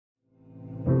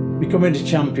Becoming a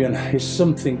champion is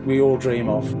something we all dream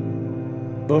of,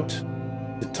 but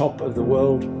the top of the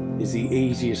world is the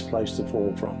easiest place to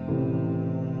fall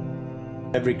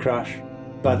from. Every crash,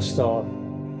 bad start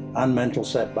and mental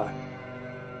setback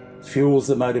fuels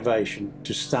the motivation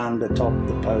to stand atop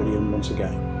the podium once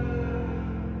again.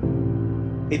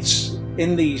 It's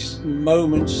in these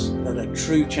moments that a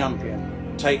true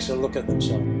champion takes a look at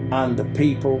themselves and the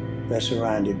people they're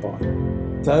surrounded by.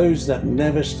 Those that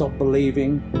never stop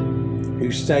believing,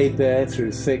 who stayed there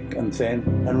through thick and thin,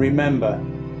 and remember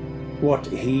what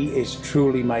he is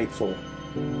truly made for.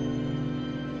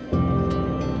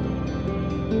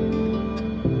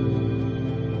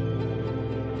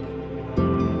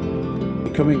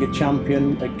 Becoming a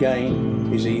champion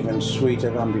again is even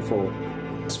sweeter than before,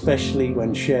 especially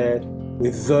when shared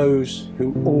with those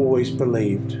who always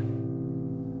believed.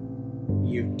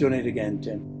 You've done it again,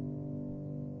 Tim.